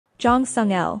Jung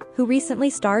Sung Il, who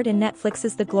recently starred in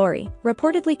Netflix's The Glory,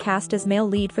 reportedly cast as male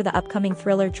lead for the upcoming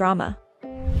thriller drama.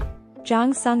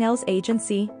 Jung Sung Il's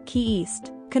agency,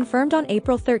 KeyEast, confirmed on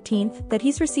April 13 that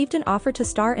he's received an offer to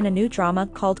star in a new drama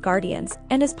called Guardians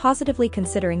and is positively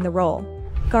considering the role.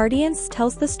 Guardians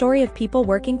tells the story of people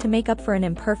working to make up for an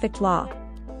imperfect law.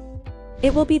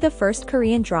 It will be the first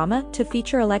Korean drama to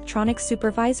feature electronic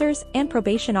supervisors and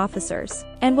probation officers,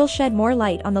 and will shed more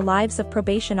light on the lives of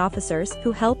probation officers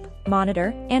who help,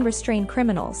 monitor, and restrain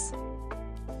criminals.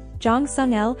 Jung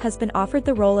Sung Il has been offered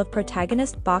the role of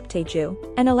protagonist Bok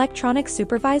Tae-ju, an electronic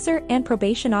supervisor and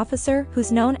probation officer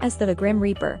who's known as the Grim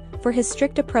Reaper, for his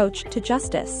strict approach to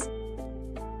justice.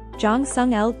 Jung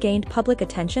Sung Il gained public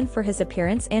attention for his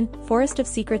appearance in Forest of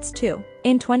Secrets 2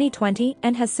 in 2020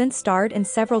 and has since starred in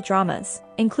several dramas,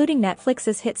 including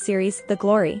Netflix's hit series The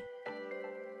Glory.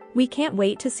 We can't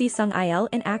wait to see Jung Il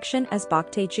in action as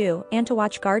Bok Tae-ju and to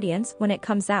watch Guardians when it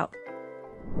comes out.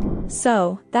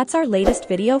 So, that's our latest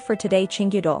video for today,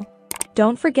 친구들.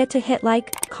 Don't forget to hit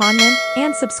like, comment,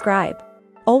 and subscribe.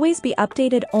 Always be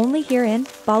updated only here in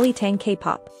Balitang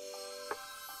K-pop.